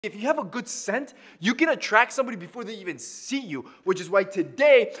If you have a good scent, you can attract somebody before they even see you, which is why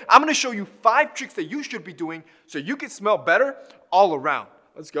today I'm gonna show you 5 tricks that you should be doing so you can smell better all around.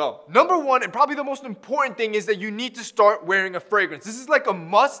 Let's go. Number 1, and probably the most important thing, is that you need to start wearing a fragrance. This is like a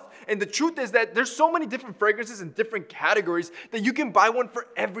must, and the truth is that there's so many different fragrances in different categories that you can buy one for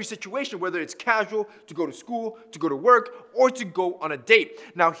every situation, whether it's casual, to go to school, to go to work, or to go on a date.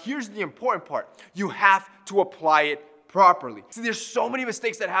 Now, here's the important part. You have to apply it properly. See, there's so many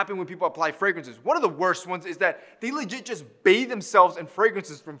mistakes that happen when people apply fragrances. One of the worst ones is that they legit just bathe themselves in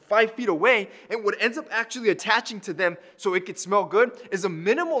fragrances from 5 feet away, and what ends up actually attaching to them so it could smell good is a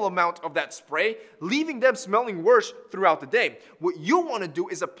minimal amount of that spray, leaving them smelling worse throughout the day. What you want to do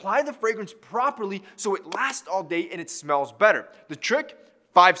is apply the fragrance properly so it lasts all day and it smells better. The trick?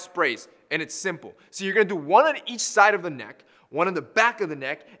 5 sprays, and it's simple. So you're going to do 1 on each side of the neck, 1 on the back of the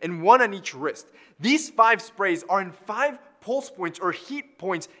neck, and 1 on each wrist. These 5 sprays are in 5 pulse points or heat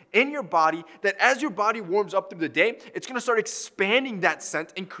points in your body that as your body warms up through the day, it's gonna start expanding that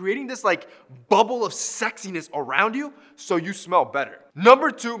scent and creating this like bubble of sexiness around you so you smell better. Number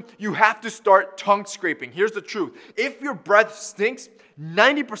 2, you have to start tongue scraping. Here's the truth. If your breath stinks,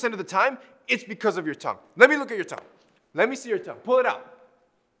 90% of the time, it's because of your tongue. Let me look at your tongue. Let me see your tongue. Pull it out.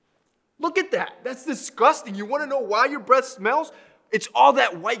 Look at that. That's disgusting. You want to know why your breath smells? It's all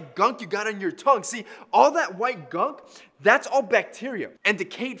that white gunk you got on your tongue. See, all that white gunk, that's all bacteria and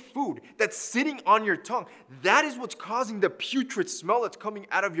decayed food that's sitting on your tongue. That is what's causing the putrid smell that's coming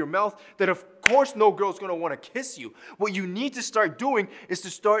out of your mouth that of course no girl's gonna wanna kiss you. What you need to start doing is to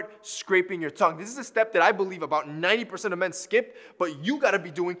start scraping your tongue. This is a step that I believe about 90% of men skip, but you gotta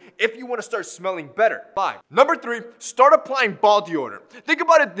be doing if you wanna start smelling better. 5. Number 3, start applying ball deodorant. Think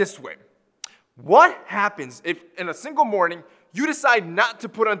about it this way. What happens if in a single morning, you decide not to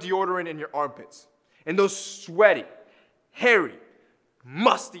put on deodorant in your armpits? And those sweaty, hairy,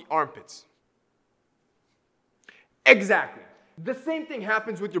 musty armpits. Exactly. The same thing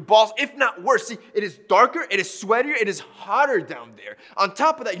happens with your balls, if not worse. See, it is darker, it is sweatier, it is hotter down there. On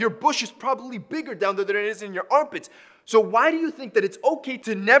top of that, your bush is probably bigger down there than it is in your armpits. So why do you think that it's okay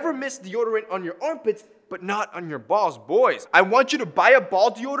to never miss deodorant on your armpits but not on your balls? Boys, I want you to buy a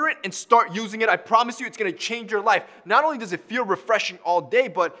ball deodorant and start using it. I promise you it's gonna change your life. Not only does it feel refreshing all day,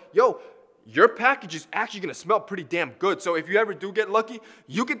 but yo, your package is actually gonna smell pretty damn good. So if you ever do get lucky,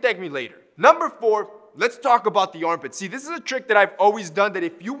 you can thank me later. Number 4, let's talk about the armpit. See, this is a trick that I've always done that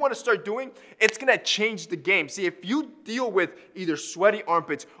if you want to start doing, it's going to change the game. See, if you deal with either sweaty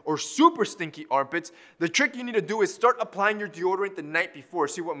armpits or super stinky armpits, the trick you need to do is start applying your deodorant the night before.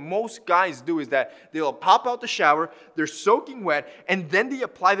 See, what most guys do is that they'll pop out the shower, they're soaking wet, and then they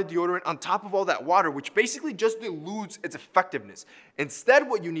apply the deodorant on top of all that water, which basically just dilutes its effectiveness. Instead,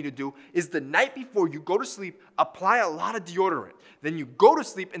 what you need to do is the night before you go to sleep, apply a lot of deodorant. Then you go to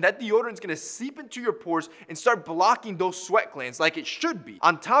sleep, and that deodorant is going to seep into your pores and start blocking those sweat glands like it should be.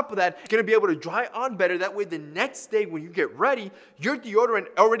 On top of that, it's going to be able to dry on better. That way, the next day when you get ready, your deodorant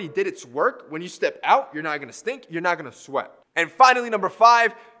already did its work. When you step out, you're not going to stink. You're not going to sweat. And finally, number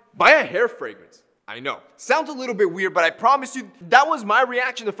 5, buy a hair fragrance. I know. Sounds a little bit weird, but I promise you, that was my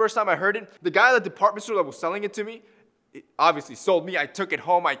reaction the first time I heard it. The guy at the department store that was selling it to me, it obviously sold me. I took it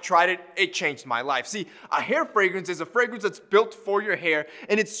home, I tried it, it changed my life. See, a hair fragrance is a fragrance that's built for your hair,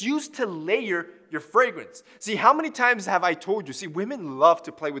 and it's used to layer your fragrance. See, how many times have I told you? See, women love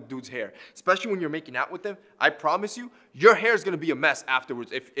to play with dudes' hair, especially when you're making out with them. I promise you, your hair is gonna be a mess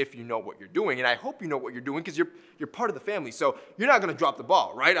afterwards if you know what you're doing, and I hope you know what you're doing because you're part of the family, so you're not gonna drop the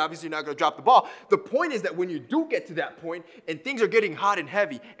ball, right? Obviously, you're not gonna drop the ball. The point is that when you do get to that point and things are getting hot and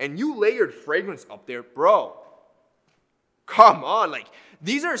heavy, and you layered fragrance up there, bro, come on, like,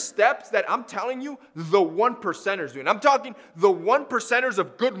 these are steps that I'm telling you the 1%ers do. And I'm talking the 1%ers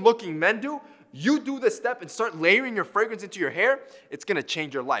of good-looking men do. You do this step and start layering your fragrance into your hair, it's gonna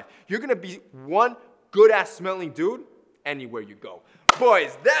change your life. You're gonna be one good-ass smelling dude anywhere you go.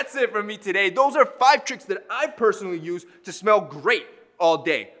 Boys, that's it for me today. Those are 5 tricks that I personally use to smell great all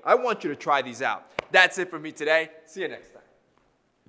day. I want you to try these out. That's it for me today. See you next time.